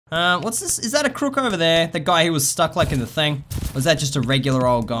What's this? Is that a crook over there? The guy who was stuck like in the thing? Or is that just a regular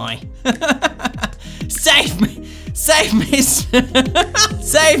old guy? Save me! Save me!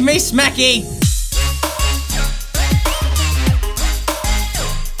 Save me, Smackey!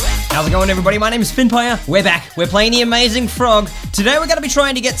 How's it going, everybody? My name is Finpire. We're back. We're playing the Amazing Frog. Today we're going to be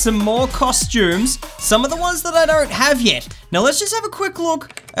trying to get some more costumes. Some of the ones that I don't have yet. Now let's just have a quick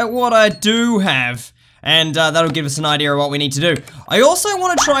look at what I do have. And that'll give us an idea of what we need to do. I also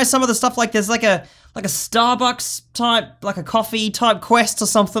want to try some of the stuff like there's like a Starbucks type, like a coffee type quest or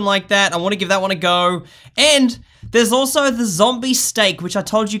something like that. I want to give that one a go. And there's also the zombie steak, which I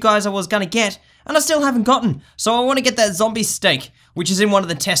told you guys I was going to get. And I still haven't gotten. So I want to get that zombie steak, which is in one of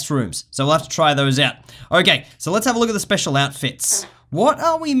the test rooms. So we'll have to try those out. Okay, so let's have a look at the special outfits. What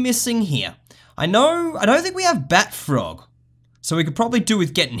are we missing here? I don't think we have Bat Frog. So we could probably do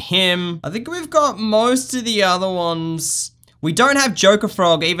with getting him. I think we've got most of the other ones. We don't have Joker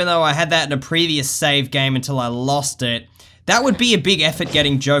Frog, even though I had that in a previous save game until I lost it. That would be a big effort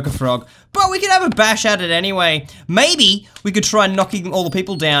getting Joker Frog, but we could have a bash at it anyway. Maybe we could try knocking all the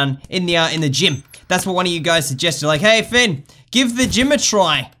people down in the gym. That's what one of you guys suggested, like, hey Finn, give the gym a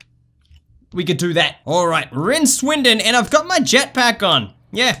try. We could do that. All right, we're in Swindon and I've got my jetpack on.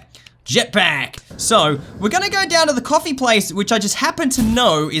 Yeah, jetpack. So we're gonna go down to the coffee place, which I just happen to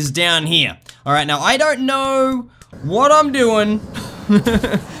know is down here. All right, now I don't know what I'm doing.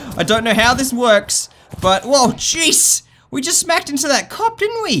 I don't know how this works, but whoa, jeez. We just smacked into that cop,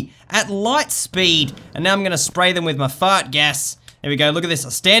 didn't we? At light speed. And now I'm gonna spray them with my fart gas. There we go, look at this.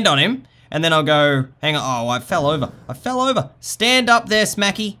 I'll stand on him, and then I'll go, hang on, oh, I fell over. I fell over. Stand up there,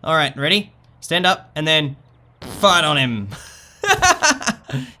 Smacky. All right, ready? Stand up, and then fart on him.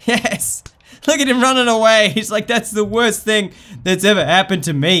 Yes. Look at him running away. He's like, that's the worst thing that's ever happened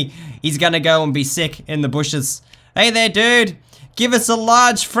to me. He's gonna go and be sick in the bushes. Hey there, dude. Give us a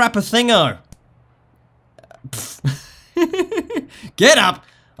large frappuccino. Get up.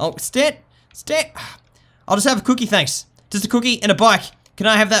 Oh, stand. I'll just have a cookie, thanks. Just a cookie and a bike. Can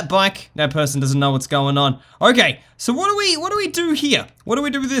I have that bike? That person doesn't know what's going on. Okay, so what do we do here? What do we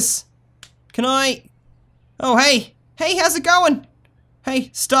do with this? Can I? Oh, hey. Hey, how's it going?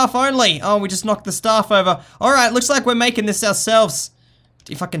 Hey, staff only. Oh, we just knocked the staff over. All right, looks like we're making this ourselves.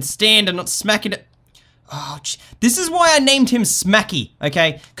 If I can stand and not smacking it. Oh, this is why I named him Smackey,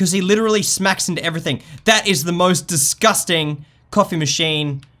 okay? Because he literally smacks into everything. That is the most disgusting coffee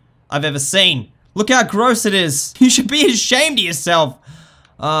machine I've ever seen. Look how gross it is. You should be ashamed of yourself.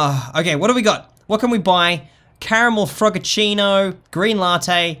 Okay, what do we got? What can we buy? Caramel Frappuccino, green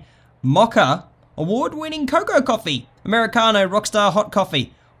latte, mocha, award-winning cocoa coffee, Americano, Rockstar hot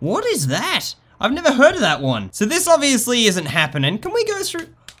coffee. What is that? I've never heard of that one. So this obviously isn't happening. Can we go through?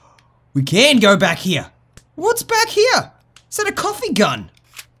 We can go back here. What's back here? Is that a coffee gun?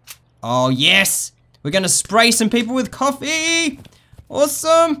 Oh, yes. We're gonna spray some people with coffee.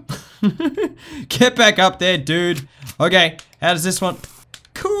 Awesome. Get back up there, dude. Okay, how does this one?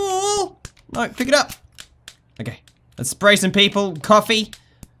 Cool. No, pick it up. Okay, let's spray some people. Coffee.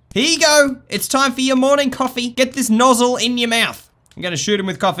 Here you go. It's time for your morning coffee. Get this nozzle in your mouth. I'm gonna shoot him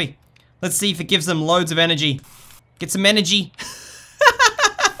with coffee. Let's see if it gives them loads of energy. Get some energy.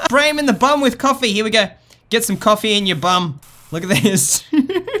 Spray him in the bum with coffee. Here we go. Get some coffee in your bum. Look at this.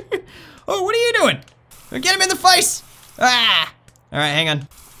 Oh, what are you doing? Get him in the face. Ah. All right, hang on.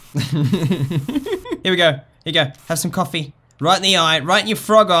 Here we go. Here you go. Have some coffee. Right in the eye. Right in your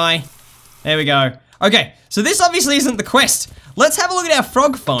frog eye. There we go. Okay, so this obviously isn't the quest. Let's have a look at our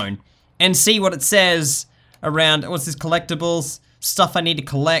frog phone and see what it says around, what's this, collectibles, stuff I need to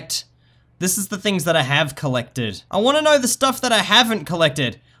collect. This is the things that I have collected. I want to know the stuff that I haven't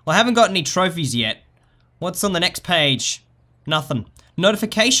collected. Well, I haven't got any trophies yet. What's on the next page? Nothing.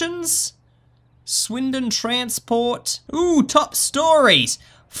 Notifications? Swindon Transport. Ooh, top stories.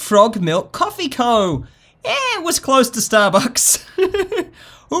 Frog Milk Coffee Co. Yeah, it was close to Starbucks.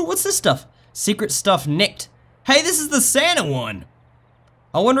 Ooh, what's this stuff? Secret stuff nicked. Hey, this is the Santa one.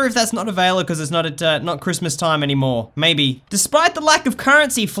 I wonder if that's not available because it's not Christmas time anymore. Maybe. Despite the lack of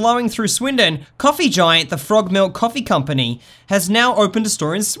currency flowing through Swindon, coffee giant, the Frog Milk Coffee Company, has now opened a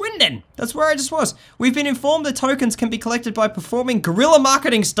store in Swindon. That's where I just was. We've been informed that tokens can be collected by performing guerrilla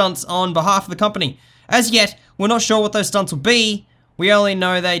marketing stunts on behalf of the company. As yet, we're not sure what those stunts will be. We only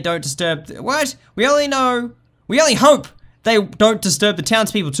know they don't disturb... What? We only hope they don't disturb the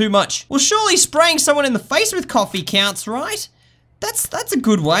townspeople too much. Well, surely spraying someone in the face with coffee counts, right? That's a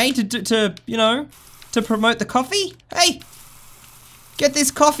good way to you know, to promote the coffee. Hey, get this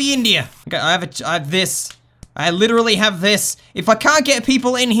coffee in here. Okay, I have this. I literally have this. If I can't get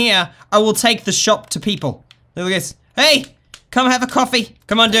people in here, I will take the shop to people. Look at this. Hey, Come have a coffee.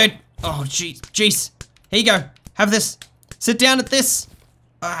 Come on, dude. Oh, jeez. Here you go. Have this. Sit down at this.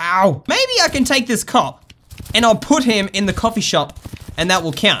 Ow. Maybe I can take this cop and I'll put him in the coffee shop and that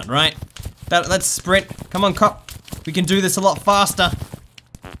will count, right? Let's sprint. Come on, cop. We can do this a lot faster.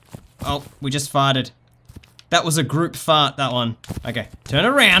 Oh, we just farted. That was a group fart, that one. Okay, turn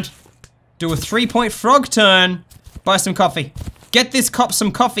around. Do a 3-point frog turn. Buy some coffee. Get this cop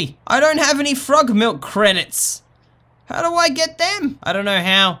some coffee. I don't have any frog milk credits. How do I get them? I don't know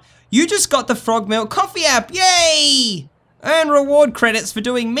how. You just got the frog milk coffee app. Yay! Earn reward credits for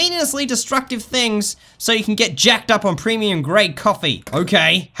doing meaninglessly destructive things so you can get jacked up on premium grade coffee.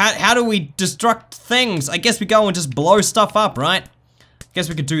 Okay, how do we destruct things? I guess we go and just blow stuff up, right? Guess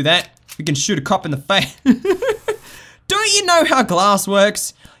we could do that. We can shoot a cop in the face. Don't you know how glass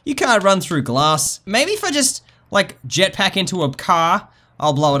works? You can't run through glass. Maybe if I just, like, jetpack into a car,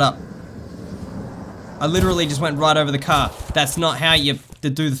 I'll blow it up. I literally just went right over the car. That's not how you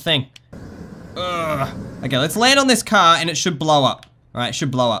do the thing. Ugh. Okay, let's land on this car and it should blow up. Alright, it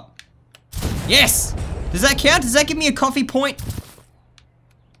should blow up. Yes! Does that count? Does that give me a coffee point?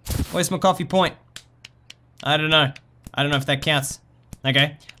 Where's my coffee point? I don't know. I don't know if that counts.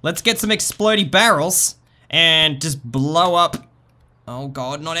 Okay, let's get some explodey barrels and just blow up. Oh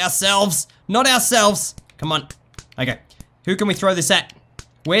god, not ourselves. Not ourselves. Come on. Okay, who can we throw this at?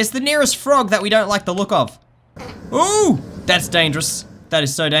 Where's the nearest frog that we don't like the look of? Ooh, that's dangerous. That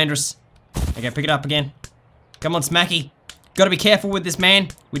is so dangerous. Okay, pick it up again. Come on, Smackey. Gotta be careful with this, man.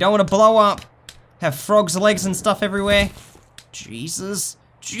 We don't want to blow up. Have frogs' legs and stuff everywhere. Jesus.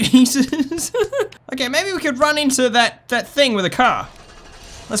 Jesus. Okay, maybe we could run into that thing with a car.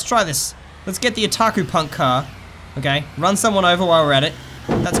 Let's try this. Let's get the Otaku Punk car. Okay, run someone over while we're at it.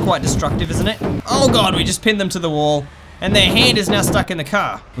 That's quite destructive, isn't it? Oh god, we just pinned them to the wall. And their hand is now stuck in the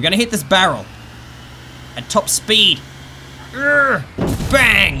car. We're gonna hit this barrel. At top speed. Urgh.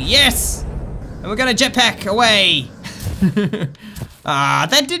 Bang! Yes! And we're gonna jetpack away. Ah,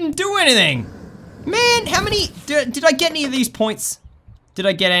 that didn't do anything. Man, how many, did I get any of these points? Did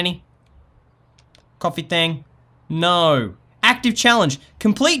I get any? Coffee thing? No. Active challenge.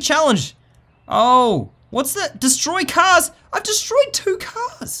 Complete challenge. Oh, what's that? Destroy cars. I've destroyed 2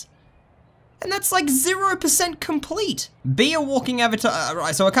 cars. And that's like 0% complete. Be a walking avatar.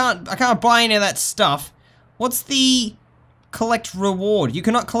 Right, so I can't buy any of that stuff. What's the collect reward? You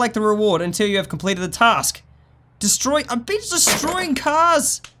cannot collect the reward until you have completed the task. Destroy. I've been destroying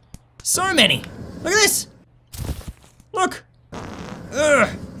cars. So many. Look at this. Look. Ugh.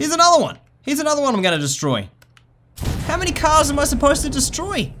 Here's another one. Here's another one I'm gonna destroy. How many cars am I supposed to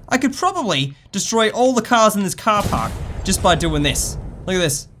destroy? I could probably destroy all the cars in this car park just by doing this. Look at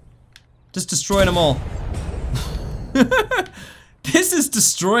this. Just destroying them all. This is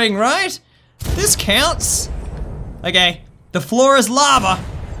destroying, right? This counts. Okay, the floor is lava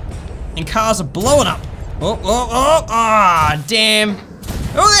and cars are blowing up. Oh, oh, oh, ah, damn.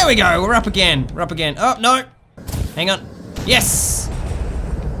 Oh, there we go, we're up again, we're up again. Oh, no, hang on, yes.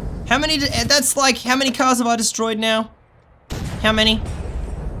 How many, that's like, how many cars have I destroyed now? How many?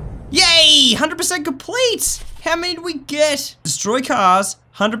 Yay, 100% complete. How many did we get? Destroy cars,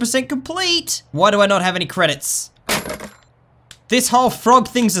 100% complete. Why do I not have any credits? This whole frog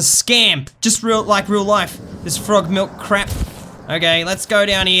thing's a scam. Just real life. This frog milk crap. Okay, let's go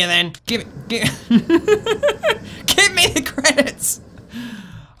down here then. Give me the credits.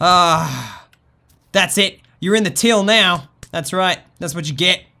 Ah, that's it. You're in the till now. That's right. That's what you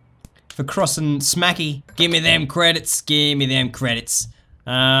get for crossing Smackey. Give me them credits. Give me them credits.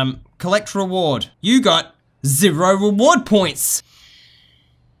 Collect reward. You got 0 reward points.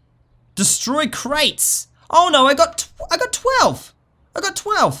 Destroy crates. Oh no, I got 12. I got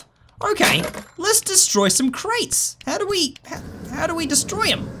 12. Okay, let's destroy some crates. How do we destroy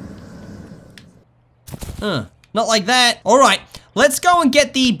them? Not like that. All right, let's go and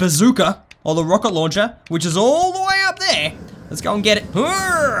get the bazooka or the rocket launcher, which is all the way up there. Let's go and get it. All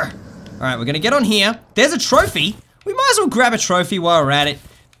right, we're gonna get on here. There's a trophy. We might as well grab a trophy while we're at it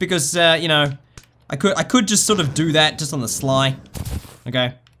because you know, I could just sort of do that just on the sly.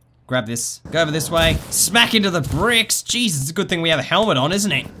 Okay. Grab this. Go over this way. Smack into the bricks. Jesus, it's a good thing we have a helmet on,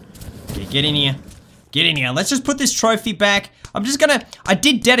 isn't it? Okay, get in here. Get in here. Let's just put this trophy back. I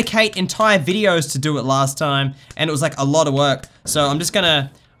did dedicate entire videos to do it last time, and it was like a lot of work. So I'm just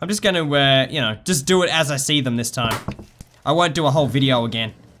gonna, you know, just do it as I see them this time. I won't do a whole video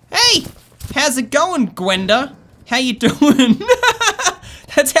again. Hey, how's it going, Gwenda? How you doing?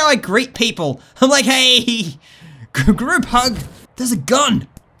 That's how I greet people. I'm like, hey, group hug. There's a gun.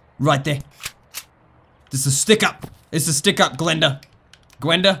 Right there. This is a stick up. It's a stick up, Glenda.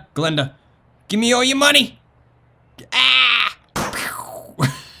 Glenda. Give me all your money. Ah!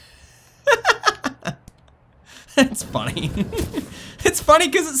 It's funny. It's funny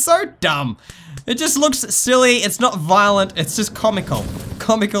because it's so dumb. It just looks silly. It's not violent. It's just comical.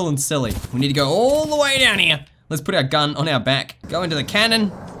 Comical and silly. We need to go all the way down here. Let's put our gun on our back. Go into the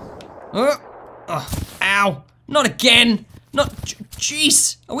cannon. Ow. Not again.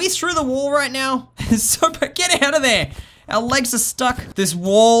 Jeez. Are we through the wall right now? Get out of there. Our legs are stuck. This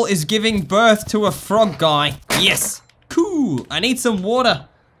wall is giving birth to a frog guy. Yes. Cool. I need some water.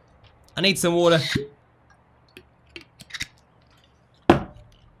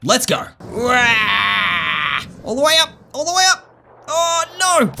 Let's go. All the way up. Oh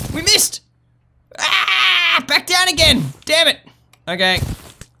no, we missed. Back down again. Damn it. Okay.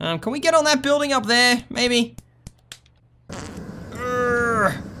 Can we get on that building up there? Maybe.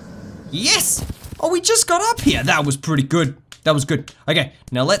 Yes. Oh, we just got up here. That was pretty good. Okay,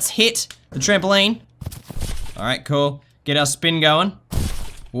 now let's hit the trampoline. All right, cool. Get our spin going.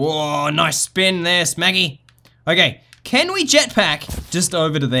 Whoa, nice spin there, Smackey. Okay, can we jetpack just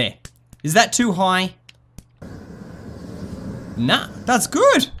over to there? Is that too high? Nah, that's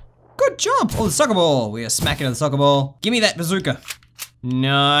good. Good job. Oh, the soccer ball. We are smacking the soccer ball. Give me that bazooka.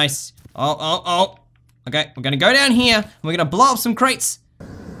 Nice. Oh. Okay, we're gonna go down here and we're gonna blow up some crates.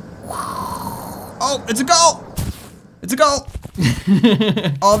 Oh, it's a goal.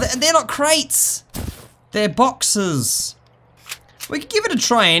 Oh, they're not crates. They're boxes. We could give it a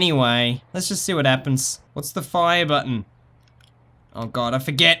try anyway. Let's just see what happens. What's the fire button? Oh God, I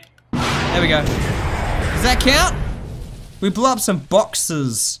forget. There we go. Does that count? We blew up some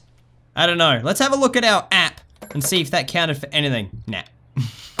boxes. I don't know. Let's have a look at our app and see if that counted for anything. Nah.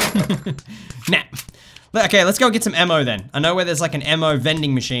 Nah. Okay, let's go get some ammo then. I know where there's like an ammo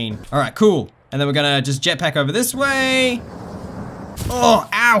vending machine. All right, cool. And then we're gonna just jetpack over this way. Oh,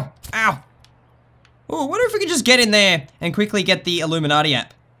 ow. Oh, what if we could just get in there and quickly get the Illuminati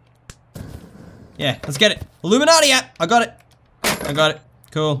app? Yeah, let's get it. Illuminati app, I got it.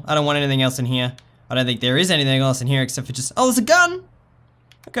 Cool, I don't want anything else in here. I don't think there is anything else in here except for just, oh, there's a gun.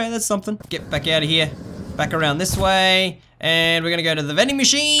 Okay, that's something. Get back out of here. Back around this way. And we're gonna go to the vending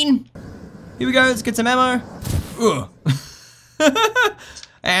machine. Here we go, let's get some ammo. Ugh.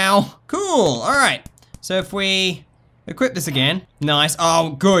 Ow, cool, all right. So if we equip this again, nice. Oh,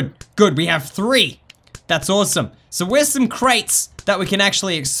 good, we have 3. That's awesome. So where's some crates that we can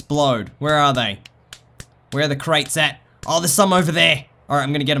actually explode? Where are they? Where are the crates at? Oh, there's some over there. All right,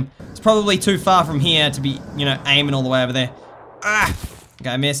 I'm gonna get them. It's probably too far from here to be, aiming all the way over there. Okay,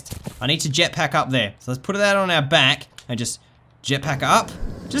 I missed. I need to jetpack up there. So let's put that on our back and just jetpack up.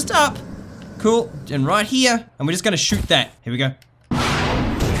 Just up. Cool, and right here, and we're just gonna shoot that. Here we go.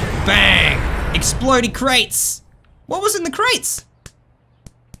 Bang! Exploding crates! What was in the crates?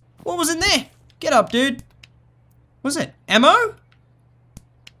 What was in there? Get up, dude. Was it ammo?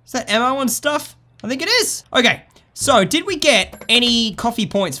 Is that ammo and stuff? I think it is. Okay, so did we get any coffee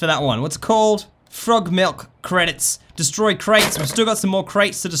points for that one? What's it called? Frog milk credits. Destroy crates. We've still got some more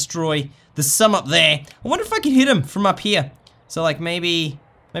crates to destroy. There's some up there. I wonder if I can hit them from up here. So like maybe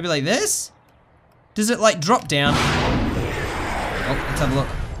like this? Does it like drop down? Oh, let's have a look.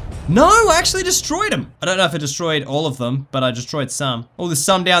 No, I actually destroyed them. I don't know if I destroyed all of them, but I destroyed some. Oh, there's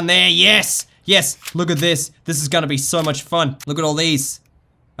some down there. Yes. Yes, look at this. This is gonna be so much fun. Look at all these.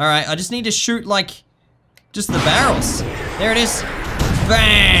 All right, I just need to shoot like just the barrels. There it is.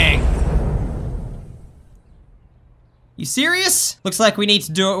 Bang. You serious? Looks like we need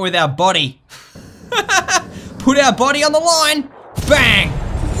to do it with our body. Put our body on the line. Bang.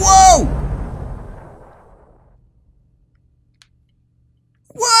 Whoa.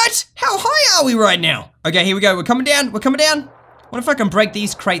 What? How high are we right now? Okay, here we go. We're coming down. What if I can break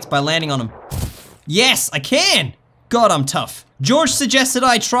these crates by landing on them? Yes, I can. God, I'm tough. George suggested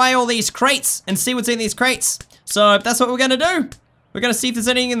I try all these crates and see what's in these crates. So that's what we're gonna do. We're gonna see if there's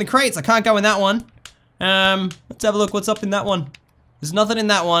anything in the crates. I can't go in that one. Let's have a look. What's up in that one? There's nothing in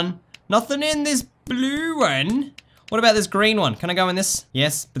that one. Nothing in this blue one. What about this green one? Can I go in this?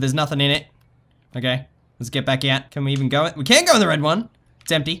 Yes, but there's nothing in it. Okay, let's get back out. Can we even go in? We can go in the red one.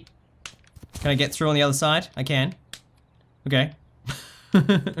 It's empty. Can I get through on the other side? I can. Okay.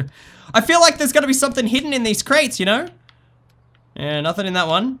 I feel like there's gotta be something hidden in these crates, you know? Yeah, nothing in that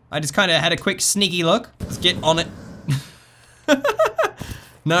one. I just kind of had a quick sneaky look. Let's get on it.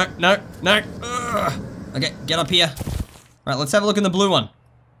 No. Ugh. Okay, get up here. Right, let's have a look in the blue one.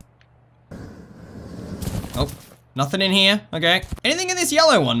 Oh, nothing in here. Okay. Anything in this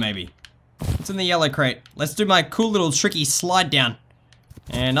yellow one, maybe? What's in the yellow crate? Let's do my cool little tricky slide down.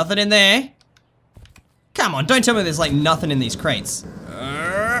 And nothing in there. Come on, don't tell me there's like nothing in these crates.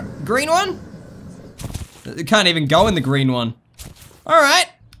 Green one? It can't even go in the green one. Alright,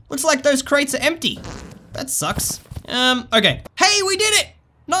 looks like those crates are empty. That sucks. Okay. Hey, we did it!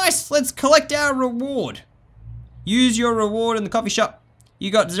 Nice, let's collect our reward. Use your reward in the coffee shop.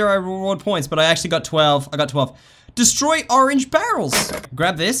 You got 0 reward points, but I actually got 12. I got 12. Destroy orange barrels.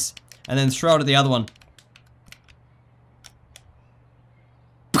 Grab this, and then throw it at the other one.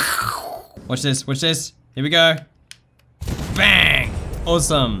 Watch this, watch this. Here we go. Bang!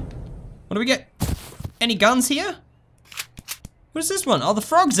 Awesome. What do we get? Any guns here? What is this one? Oh, the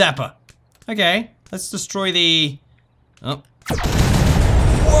frog zapper. Okay, let's destroy the... Oh.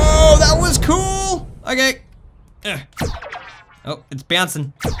 Whoa, that was cool! Okay. Oh, it's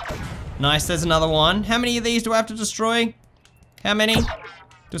bouncing. Nice, there's another one. How many of these do I have to destroy? How many?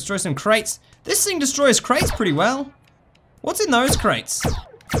 Destroy some crates. This thing destroys crates pretty well. What's in those crates?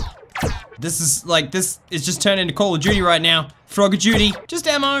 This is just turned into Call of Duty right now. Frog of Duty. Just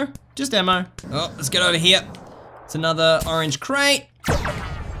ammo. Just ammo. Oh, let's get over here. It's another orange crate.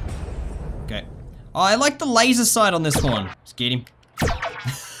 Okay. Oh, I like the laser sight on this one. Let's get him.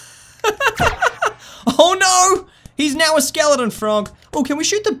 Oh no! He's now a skeleton frog. Oh, can we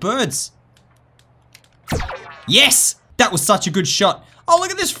shoot the birds? Yes! That was such a good shot. Oh,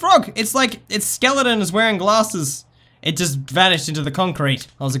 look at this frog. It's like, its skeleton is wearing glasses. It just vanished into the concrete.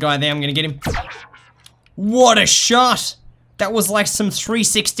 Oh, there's a guy there, I'm gonna get him. What a shot! That was like some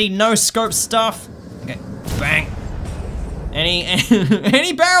 360 no-scope stuff. Okay, bang.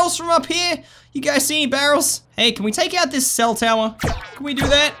 Any barrels from up here? You guys see any barrels? Hey, can we take out this cell tower? Can we do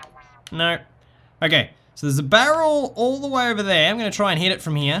that? No. Okay, so there's a barrel all the way over there. I'm gonna try and hit it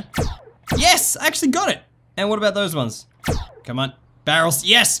from here. Yes, I actually got it. And what about those ones? Come on, barrels.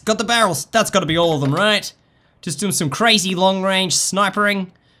 Yes, got the barrels. That's gotta be all of them, right? Just doing some crazy long-range snipering.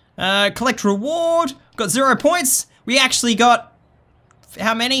 Collect reward. Got 0 points. We actually got,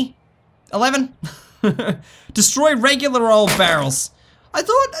 how many? 11? Destroy regular old barrels. I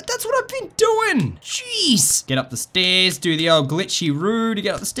thought that's what I've been doing. Jeez. Get up the stairs. Do the old glitchy roo to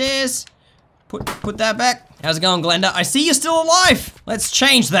get up the stairs. Put that back. How's it going, Glenda? I see you're still alive. Let's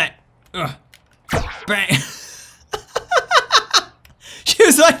change that. Ugh. Bang. She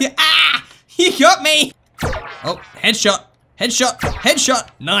was like, ah, you got me. Oh, headshot, headshot, headshot.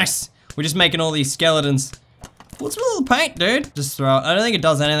 Nice. We're just making all these skeletons. What's with all the paint, dude? Just throw it. I don't think it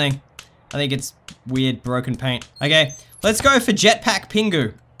does anything. I think it's weird broken paint. Okay, let's go for Jetpack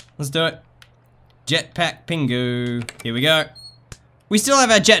Pingu. Let's do it. Jetpack Pingu. Here we go. We still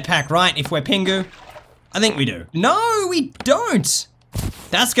have our jetpack, right? If we're Pingu. I think we do. No, we don't.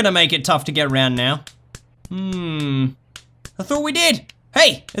 That's gonna make it tough to get around now. I thought we did.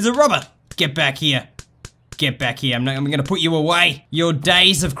 Hey, there's a robber. Get back here. Get back here. I'm gonna put you away. Your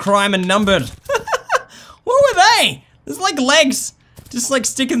days of crime are numbered. What were they? There's like legs just like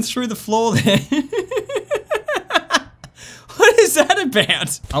sticking through the floor there. What is that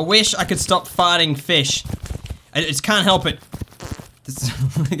about? I wish I could stop farting fish. I just can't help it.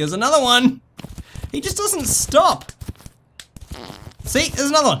 There's another one. He just doesn't stop. See, there's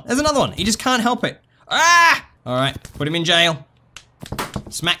another one. There's another one. He just can't help it. Ah! All right, put him in jail.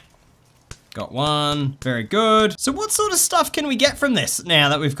 Smack. Got one, very good. So what sort of stuff can we get from this now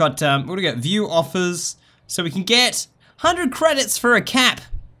that we've got, what do we got? View offers. So we can get 100 credits for a cap.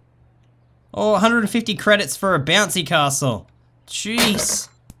 Or 150 credits for a bouncy castle. Jeez,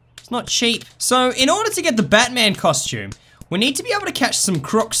 it's not cheap. So in order to get the Batman costume, we need to be able to catch some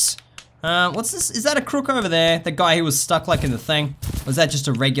crooks. What's this? Is that a crook over there? The guy who was stuck like in the thing? Or is that just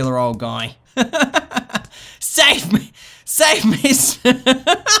a regular old guy? Save me! Save me!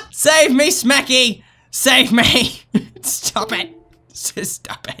 Save me, Smackey! Save me! Stop it!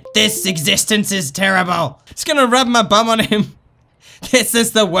 Stop it. This existence is terrible. It's gonna rub my bum on him. This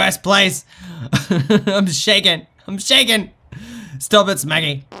is the worst place. I'm shaking. I'm shaking. Stop it,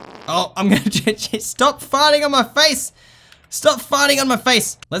 Smackey. Oh, I'm gonna stop farting on my face. Stop farting on my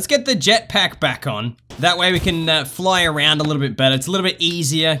face. Let's get the jetpack back on. That way we can fly around a little bit better. It's a little bit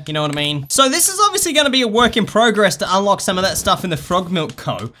easier, you know what I mean? So this is obviously gonna be a work in progress to unlock some of that stuff in the Frog Milk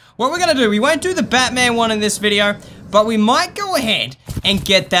Co. What we're gonna do, we won't do the Batman one in this video, but we might go ahead and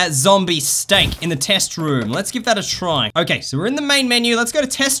get that zombie steak in the test room. Let's give that a try. Okay, so we're in the main menu. Let's go to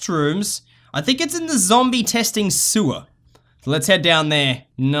test rooms. I think it's in the zombie testing sewer. So let's head down there.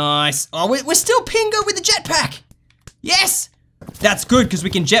 Nice. Oh, we're still Pingu with the jetpack. Yes! That's good, because we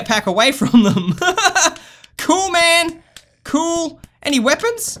can jetpack away from them. Cool, man. Cool. Any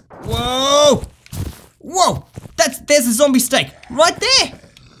weapons? Whoa. Whoa. There's a zombie steak. Right there.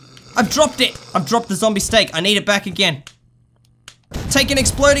 I've dropped it. I've dropped the zombie steak. I need it back again. Take an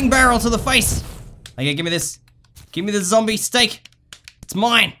exploding barrel to the face. Okay, give me this. Give me the zombie steak. It's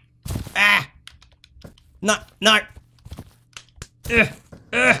mine. Ah. No, no.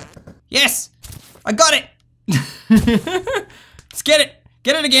 Yes. I got it. Let's get it.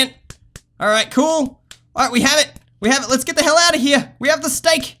 Get it again. All right, cool. All right, we have it. We have it. Let's get the hell out of here. We have the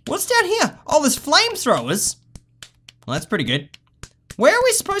steak. What's down here? Oh, there's flamethrowers. Well, that's pretty good. Where are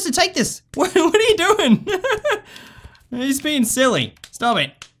we supposed to take this? What are you doing? He's being silly. Stop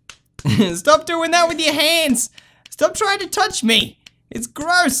it. Stop doing that with your hands. Stop trying to touch me. It's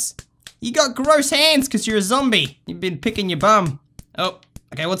gross. You got gross hands because you're a zombie. You've been picking your bum. Oh,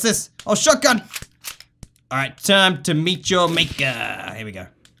 okay, what's this? Oh, shotgun. All right, time to meet your maker. Here we go.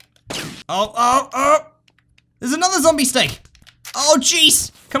 Oh. There's another zombie steak. Oh,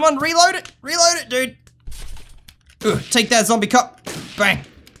 jeez. Come on, reload it. Reload it, dude. Ugh, take that, zombie cop. Bang.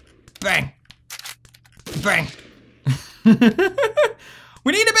 Bang. Bang.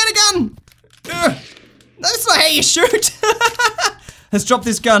 We need a better gun. Ugh. That's not how you shoot. Let's drop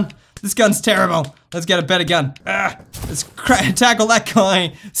this gun. This gun's terrible. Let's get a better gun. Let's tackle that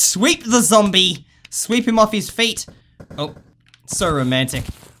guy. Sweep the zombie. Sweep him off his feet. Oh, so romantic.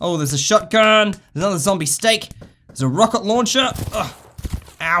 Oh, there's a shotgun. There's another zombie steak. There's a rocket launcher. Ugh.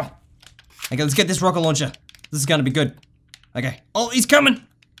 Ow. Okay, let's get this rocket launcher. This is gonna be good. Okay. Oh, he's coming.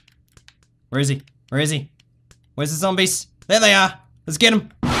 Where is he? Where is he? Where's the zombies? There they are. Let's get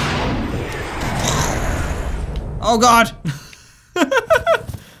him. Oh, God.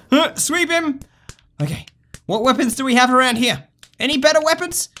 Sweep him. Okay. What weapons do we have around here? Any better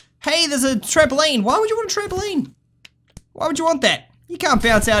weapons? Hey, there's a trampoline. Why would you want a trampoline? Why would you want that? You can't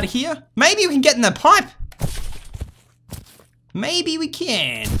bounce out of here. Maybe we can get in the pipe. Maybe we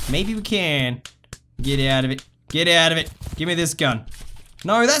can. Maybe we can. Get out of it. Get out of it. Give me this gun.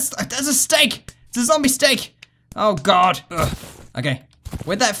 No, that's a steak. It's a zombie steak. Oh, God. Ugh. Okay.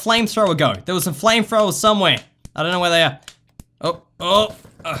 Where'd that flamethrower go? There was some flamethrowers somewhere. I don't know where they are. Oh.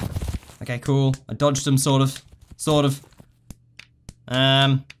 Okay, cool. I dodged them, sort of.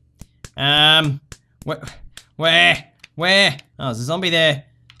 Where? Oh, there's a zombie there.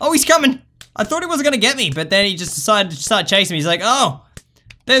 Oh, he's coming. I thought he wasn't gonna get me, but then he just decided to start chasing me. He's like, oh,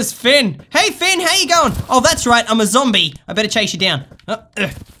 there's Finn. Hey, Finn, how you going? Oh, that's right, I'm a zombie. I better chase you down.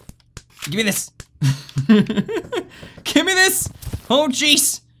 Give me this. Give me this. Oh,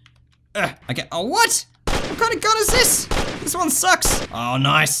 jeez. Okay, oh, what? What kind of gun is this? This one sucks. Oh,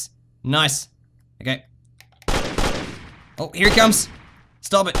 nice. Nice. Okay. Oh, here he comes.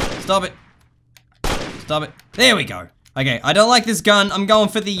 Stop it. Stop it. Stop it. There we go. Okay, I don't like this gun. I'm going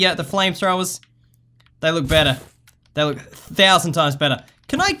for the flamethrowers. They look better. They look 1,000 times better.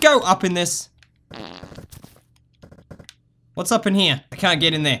 Can I go up in this? What's up in here? I can't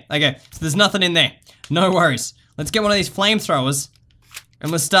get in there. Okay, so there's nothing in there. No worries. Let's get one of these flamethrowers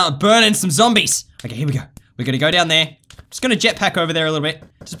and let's start burning some zombies. Okay, here we go. We're gonna go down there. Just gonna jetpack over there a little bit.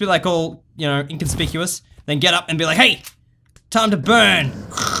 Just be like all, you know, inconspicuous. Then get up and be like, hey, time to burn.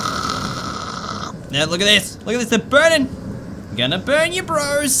 Now look at this. Look at this, they're burning. I'm gonna burn you,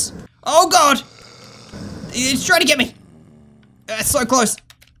 bros. Oh, God. It's trying to get me. It's so close.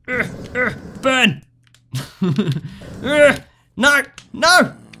 Burn. No.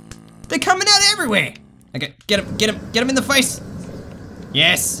 They're coming out everywhere. Okay, get him in the face.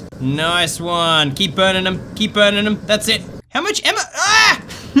 Yes, nice one. Keep burning them, That's it. How much ammo? Ah!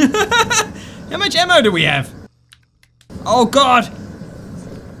 How much ammo do we have? Oh, God.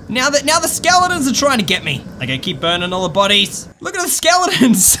 Now the skeletons are trying to get me. Okay, keep burning all the bodies. Look at the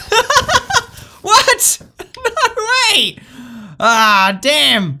skeletons. What? No way. Ah,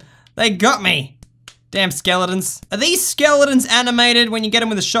 damn. They got me. Damn skeletons. Are these skeletons animated when you get them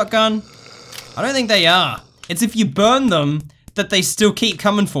with a shotgun? I don't think they are. It's if you burn them that they still keep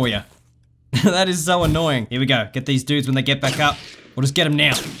coming for you. That is so annoying. Here we go. Get these dudes when they get back up. We'll just get them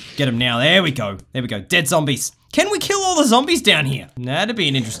now. Get them now. There we go. There we go. Dead zombies. Can we kill all the zombies down here? That'd be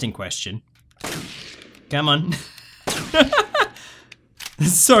an interesting question. Come on.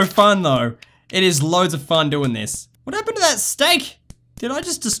 It's so fun though. It is loads of fun doing this. What happened to that steak? Did I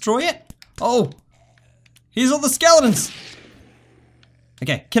just destroy it? Oh. Here's all the skeletons.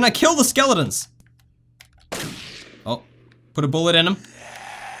 Okay, can I kill the skeletons? Oh, put a bullet in them.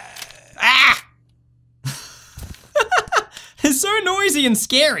 Ah! They're so noisy and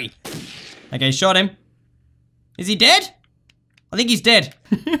scary. Okay, shot him. Is he dead? I think he's dead.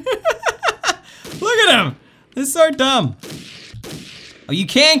 Look at him. They're so dumb. Oh, you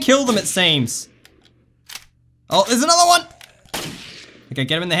can kill them, it seems. Oh, there's another one. Okay,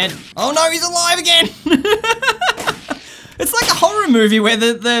 get him in the head. Oh no, he's alive again. It's like a horror movie where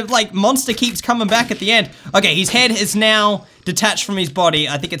the like monster keeps coming back at the end. Okay, his head is now detached from his body.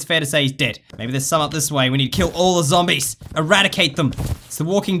 I think it's fair to say he's dead. Maybe there's some up this way. We need to kill all the zombies. Eradicate them. It's the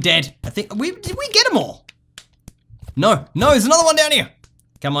Walking Dead. I think, did we get them all? No, there's another one down here.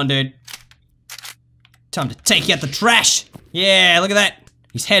 Come on, dude. Time to take out the trash. Yeah, look at that.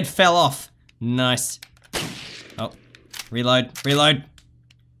 His head fell off. Nice. Oh, reload.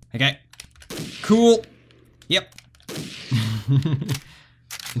 Okay, cool. Yep.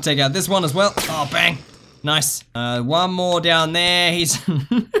 And take out this one as well. Oh, bang. Nice. One more down there. He's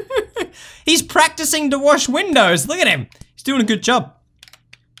he's practicing to wash windows. Look at him. He's doing a good job.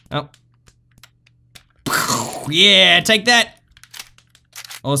 Oh. Yeah, take that.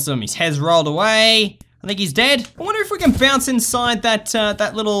 Awesome. His head's rolled away. I think he's dead. I wonder if we can bounce inside that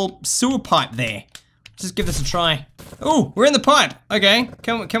that little sewer pipe there. Just give this a try. Oh, we're in the pipe. Okay.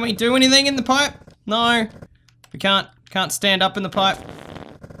 Can we do anything in the pipe? No. We can't stand up in the pipe.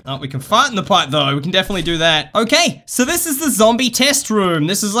 Oh, we can fight in the pipe though. We can definitely do that. Okay, so this is the zombie test room.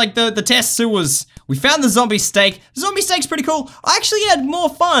 This is like the test sewers. We found the zombie steak. The zombie steak's pretty cool. I actually had more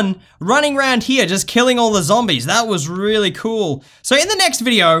fun running around here just killing all the zombies. That was really cool. So in the next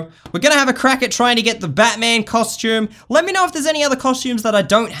video, we're gonna have a crack at trying to get the Batman costume. Let me know if there's any other costumes that I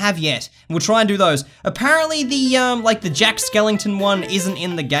don't have yet, and we'll try and do those. Apparently the like the Jack Skellington one isn't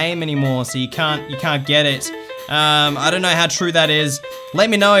in the game anymore, so you can't get it. I don't know how true that is. Let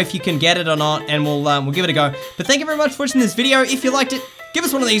me know if you can get it or not, and we'll give it a go. But thank you very much for watching this video. If you liked it, give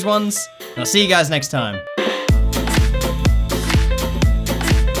us one of these ones, and I'll see you guys next time.